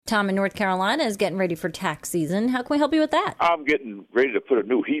Tom in North Carolina is getting ready for tax season. How can we help you with that? I'm getting ready to put a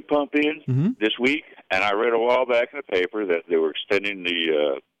new heat pump in this week, and I read a while back in the paper that they were extending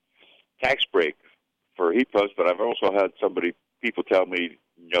the tax break for heat pumps, but I've also had people tell me,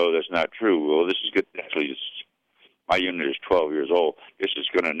 no, that's not true. Well, this is good. Actually, my unit is 12 years old. This is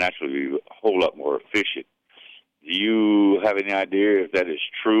going to naturally be a whole lot more efficient. Do you have any idea if that is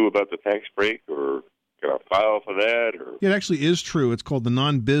true about the tax break, or can I file for that? Or? It actually is true. It's called the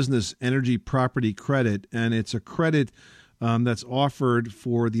Non-Business Energy Property Credit, and it's a credit that's offered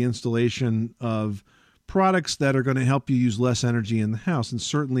for the installation of products that are going to help you use less energy in the house, and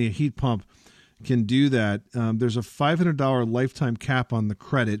certainly a heat pump can do that. There's a $500 lifetime cap on the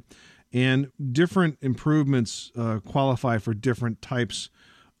credit, and different improvements qualify for different types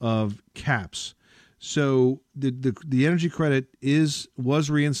of caps. So the energy credit was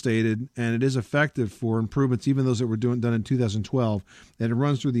reinstated, and it is effective for improvements, even those that were done in 2012, and it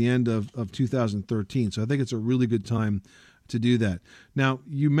runs through the end of 2013. So I think it's a really good time to do that. Now,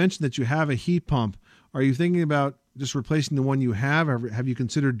 you mentioned that you have a heat pump. Are you thinking about just replacing the one you have? Have you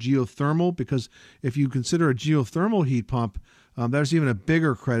considered geothermal? Because if you consider a geothermal heat pump, there's even a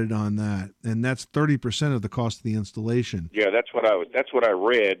bigger credit on that, and that's 30% of the cost of the installation. Yeah, that's what I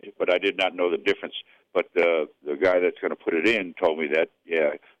read, but I did not know the difference. But the guy that's going to put it in told me that,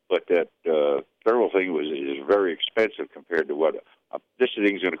 yeah. But that thermal thing is very expensive compared to what this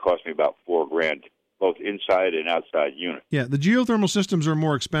thing's going to cost me about $4,000, both inside and outside unit. Yeah, the geothermal systems are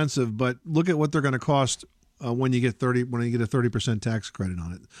more expensive, but look at what they're going to cost when you get a 30% tax credit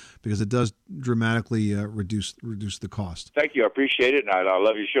on it, because it does dramatically reduce the cost. Thank you, I appreciate it, and I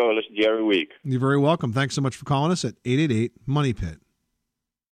love your show. I listen to you every week. You're very welcome. Thanks so much for calling us at 888-MONEY-PIT.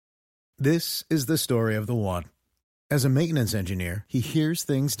 This is the story of the one. As a maintenance engineer, he hears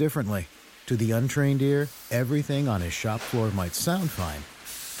things differently. To the untrained ear, everything on his shop floor might sound fine,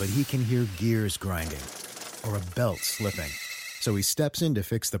 but he can hear gears grinding or a belt slipping. So he steps in to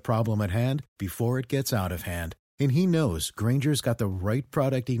fix the problem at hand before it gets out of hand. And he knows Grainger's got the right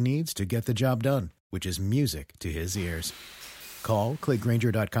product he needs to get the job done, which is music to his ears. Call, click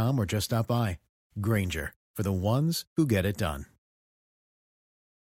Grainger.com, or just stop by. Grainger, for the ones who get it done.